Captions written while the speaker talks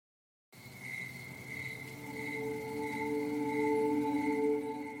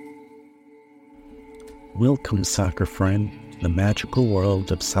Welcome, soccer friend, to the magical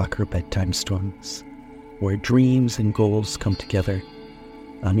world of soccer bedtime stories, where dreams and goals come together.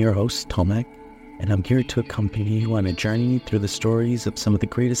 I'm your host, Tomek, and I'm here to accompany you on a journey through the stories of some of the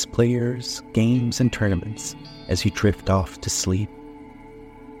greatest players, games, and tournaments as you drift off to sleep.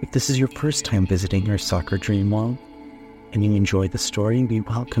 If this is your first time visiting our Soccer Dream World, and you enjoy the story, we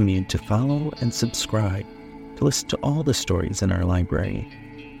welcome you to follow and subscribe to listen to all the stories in our library.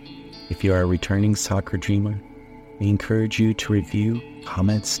 If you are a returning soccer dreamer, we encourage you to review,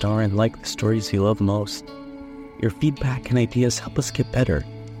 comment, star, and like the stories you love most. Your feedback and ideas help us get better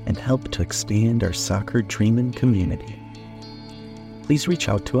and help to expand our soccer dreaming community. Please reach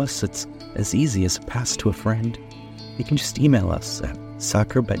out to us. It's as easy as a pass to a friend. You can just email us at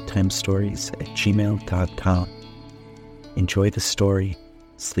soccerbedtimestories@gmail.com. Enjoy the story,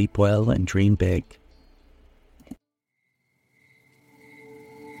 sleep well, and dream big.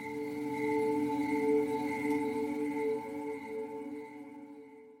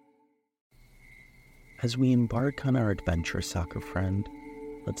 As we embark on our adventure, soccer friend,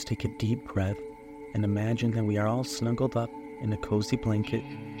 let's take a deep breath and imagine that we are all snuggled up in a cozy blanket,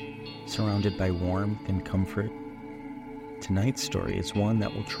 surrounded by warmth and comfort. Tonight's story is one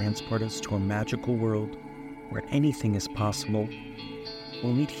that will transport us to a magical world where anything is possible.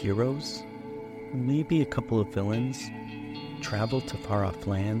 We'll meet heroes, maybe a couple of villains, travel to far-off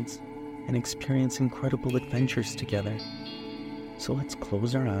lands, and experience incredible adventures together. So let's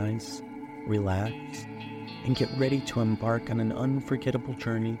close our eyes, relax, and get ready to embark on an unforgettable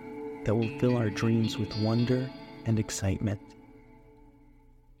journey that will fill our dreams with wonder and excitement.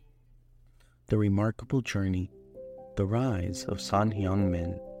 The Remarkable Journey, The Rise of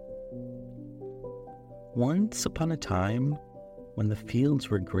Heung-min. Once upon a time, when the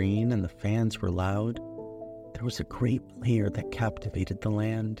fields were green and the fans were loud, there was a great player that captivated the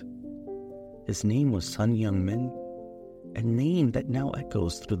land. His name was Heung-min, a name that now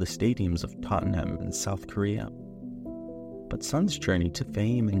echoes through the stadiums of Tottenham in South Korea. But Son's journey to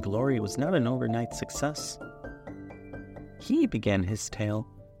fame and glory was not an overnight success. He began his tale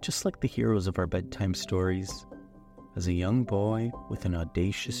just like the heroes of our bedtime stories, as a young boy with an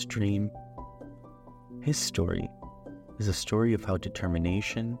audacious dream. His story is a story of how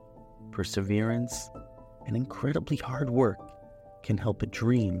determination, perseverance, and incredibly hard work can help a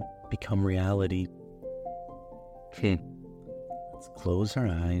dream become reality. Let's close our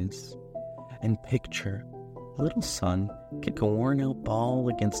eyes and picture little Son kick a worn-out ball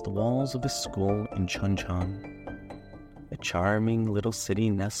against the walls of his school in Chuncheon, a charming little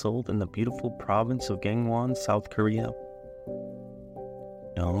city nestled in the beautiful province of Gangwon, South Korea.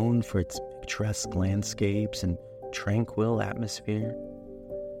 Known for its picturesque landscapes and tranquil atmosphere,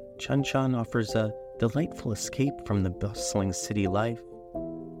 Chuncheon offers a delightful escape from the bustling city life,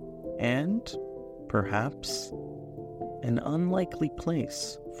 and, perhaps, an unlikely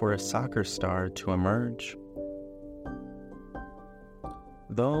place for a soccer star to emerge.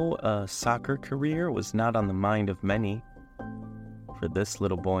 Though a soccer career was not on the mind of many, for this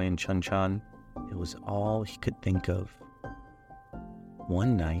little boy in Chuncheon, it was all he could think of.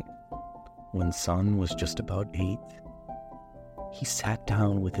 One night, when Son was just about 8, he sat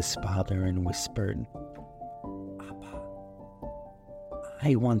down with his father and whispered, "Papa,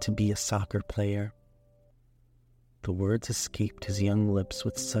 I want to be a soccer player." The words escaped his young lips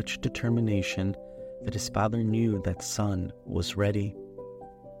with such determination that his father knew that Son was ready.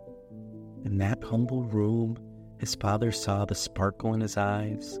 In that humble room, his father saw the sparkle in his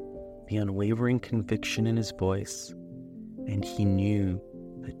eyes, the unwavering conviction in his voice, and he knew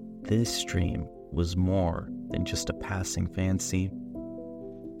that this dream was more than just a passing fancy.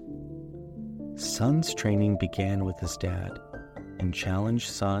 Son's training began with his dad and challenged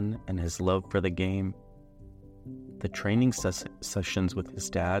Son and his love for the game. The training sessions with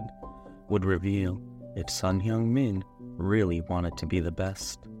his dad would reveal if Heung-min really wanted to be the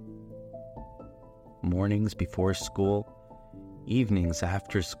best. Mornings before school, evenings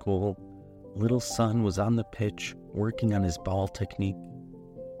after school, little Son was on the pitch working on his ball technique.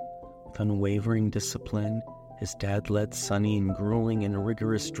 With unwavering discipline, his dad led Sonny in grueling and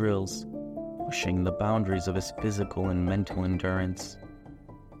rigorous drills, pushing the boundaries of his physical and mental endurance.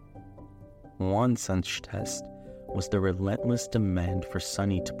 One such test was the relentless demand for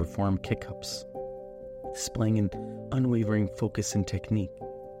Sonny to perform kick-ups, displaying an unwavering focus and technique.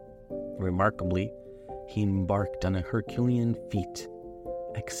 Remarkably, he embarked on a Herculean feat,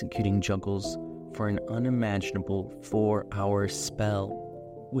 executing juggles for an unimaginable 4-hour spell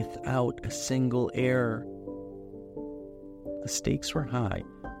without a single error. The stakes were high,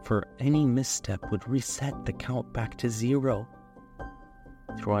 for any misstep would reset the count back to 0.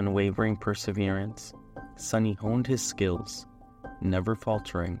 Through unwavering perseverance, Sonny honed his skills, never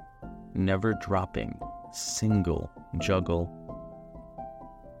faltering, never dropping single juggle.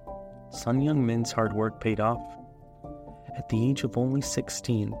 Sun Heung-min's hard work paid off. At the age of only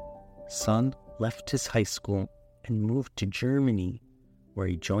 16, Sun left his high school and moved to Germany, where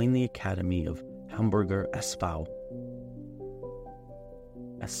he joined the academy of Hamburger SV.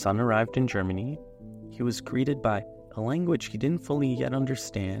 As Sun arrived in Germany, he was greeted by a language he didn't fully yet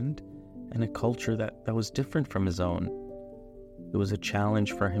understand and a culture that was different from his own. It was a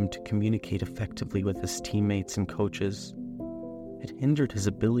challenge for him to communicate effectively with his teammates and coaches. It hindered his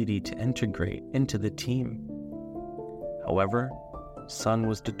ability to integrate into the team. However, Sun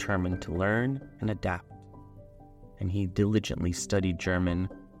was determined to learn and adapt, and he diligently studied German,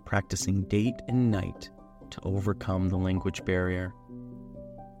 practicing day and night to overcome the language barrier.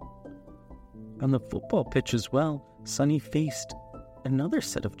 On the football pitch as well, Sonny faced another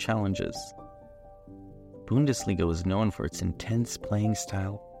set of challenges. Bundesliga was known for its intense playing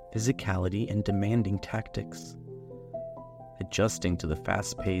style, physicality, and demanding tactics. Adjusting to the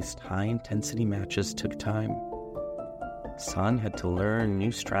fast-paced, high-intensity matches took time. Sun had to learn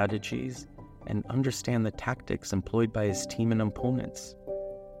new strategies and understand the tactics employed by his team and opponents.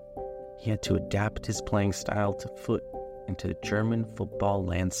 He had to adapt his playing style to fit into the German football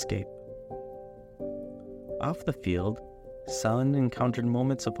landscape. Off the field, Sun encountered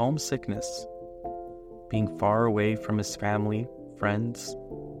moments of homesickness. Being far away from his family, friends,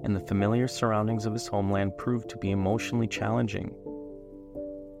 and the familiar surroundings of his homeland proved to be emotionally challenging.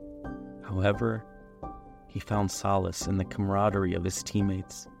 However, he found solace in the camaraderie of his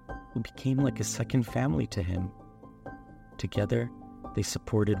teammates, who became like a second family to him. Together, they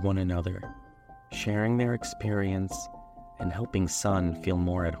supported one another, sharing their experience and helping Sun feel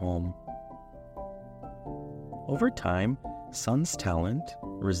more at home. Over time, Sun's talent,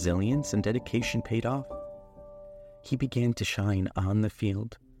 resilience, and dedication paid off. He began to shine on the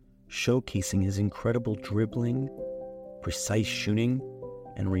field, showcasing his incredible dribbling, precise shooting,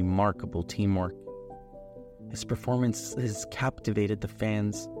 and remarkable teamwork. His performances captivated the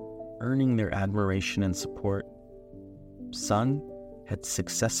fans, earning their admiration and support. Sun had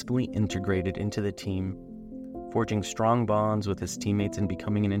successfully integrated into the team, forging strong bonds with his teammates and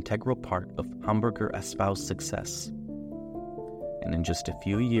becoming an integral part of Hamburger SV's success. And in just a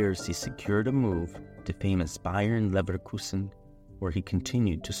few years, he secured a move to famous Bayern Leverkusen, where he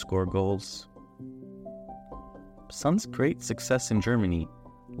continued to score goals. Sun's great success in Germany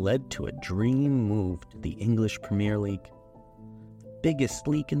led to a dream move to the English Premier League, the biggest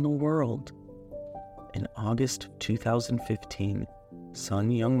league in the world. In August of 2015, Sun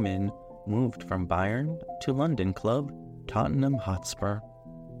Heung-min moved from Bayern to London club Tottenham Hotspur.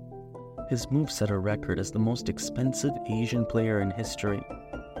 His move set a record as the most expensive Asian player in history.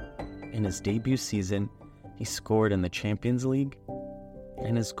 In his debut season, he scored in the Champions League,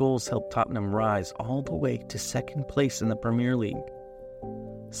 and his goals helped Tottenham rise all the way to second place in the Premier League.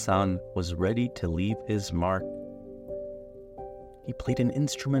 Sun was ready to leave his mark. He played an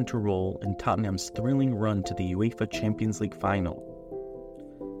instrumental role in Tottenham's thrilling run to the UEFA Champions League final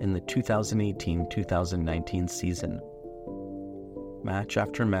in the 2018-2019 season. Match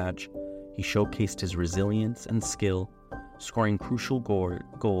after match, he showcased his resilience and skill, scoring crucial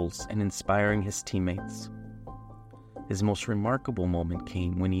goals and inspiring his teammates. His most remarkable moment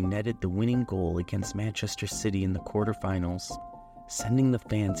came when he netted the winning goal against Manchester City in the quarterfinals, sending the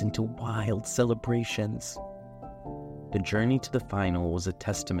fans into wild celebrations. The journey to the final was a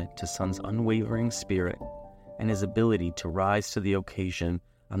testament to Sun's unwavering spirit and his ability to rise to the occasion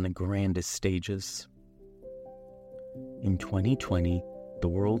on the grandest stages. In 2020, the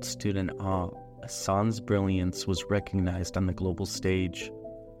world stood in awe as Sun's brilliance was recognized on the global stage.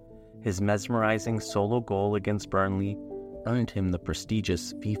 His mesmerizing solo goal against Burnley earned him the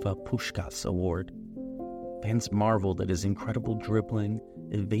prestigious FIFA Puskás Award. Fans marveled at his incredible dribbling,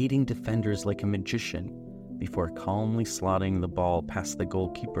 evading defenders like a magician before calmly slotting the ball past the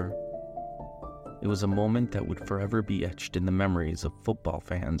goalkeeper. It was a moment that would forever be etched in the memories of football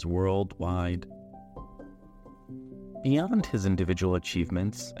fans worldwide. Beyond his individual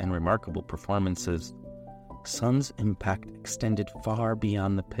achievements and remarkable performances, Sun's impact extended far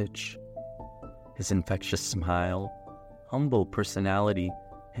beyond the pitch. His infectious smile, humble personality,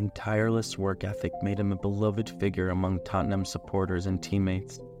 and tireless work ethic made him a beloved figure among Tottenham supporters and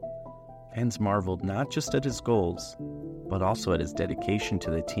teammates. Fans marveled not just at his goals, but also at his dedication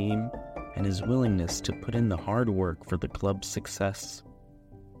to the team and his willingness to put in the hard work for the club's success.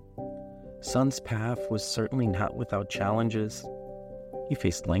 Sun's path was certainly not without challenges. He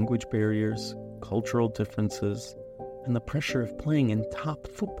faced language barriers, cultural differences, and the pressure of playing in top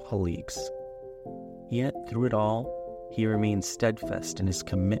football leagues. Yet, through it all, he remains steadfast in his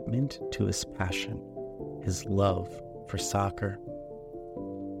commitment to his passion, his love for soccer.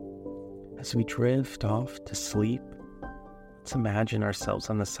 As we drift off to sleep, let's imagine ourselves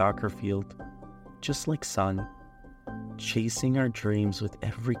on the soccer field, just like Son, chasing our dreams with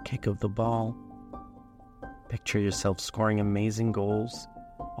every kick of the ball. Picture yourself scoring amazing goals,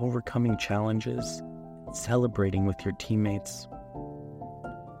 overcoming challenges, celebrating with your teammates.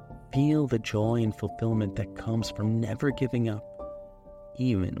 Feel the joy and fulfillment that comes from never giving up,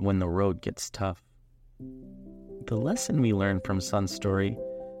 even when the road gets tough. The lesson we learn from Son's story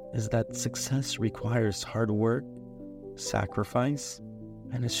is that success requires hard work, sacrifice,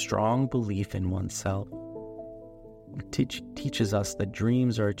 and a strong belief in oneself. It teaches us that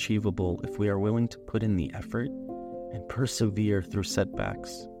dreams are achievable if we are willing to put in the effort and persevere through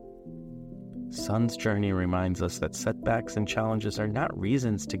setbacks. Son's journey reminds us that setbacks and challenges are not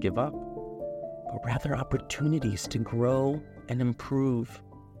reasons to give up, but rather opportunities to grow and improve.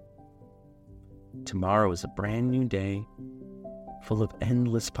 Tomorrow is a brand new day, full of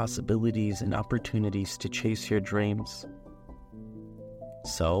endless possibilities and opportunities to chase your dreams.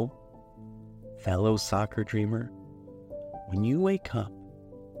 So, fellow soccer dreamer, when you wake up,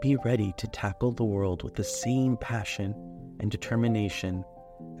 be ready to tackle the world with the same passion and determination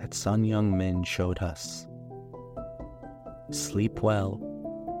that Son Heung-min showed us. Sleep well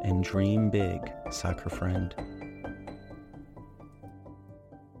and dream big, soccer friend.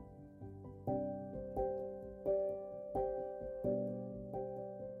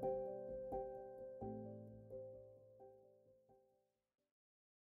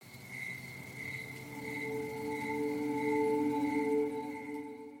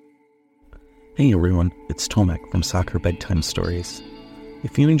 Hey everyone, it's Tomek from Soccer Bedtime Stories.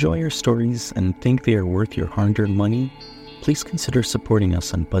 If you enjoy our stories and think they are worth your hard-earned money, please consider supporting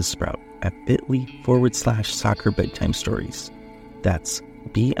us on Buzzsprout at bit.ly/Soccer Bedtime Stories. That's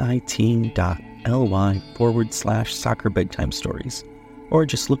bit.ly/Soccer Bedtime Stories. Or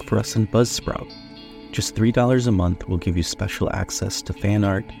just look for us on Buzzsprout. Just $3 a month will give you special access to fan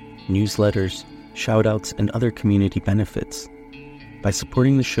art, newsletters, shoutouts, and other community benefits. By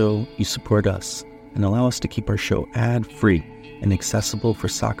supporting the show, you support us and allow us to keep our show ad-free and accessible for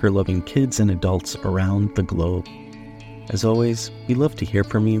soccer-loving kids and adults around the globe. As always, we love to hear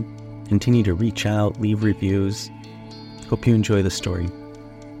from you. Continue to reach out, leave reviews. Hope you enjoy the story.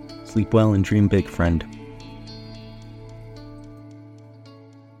 Sleep well and dream big, friend.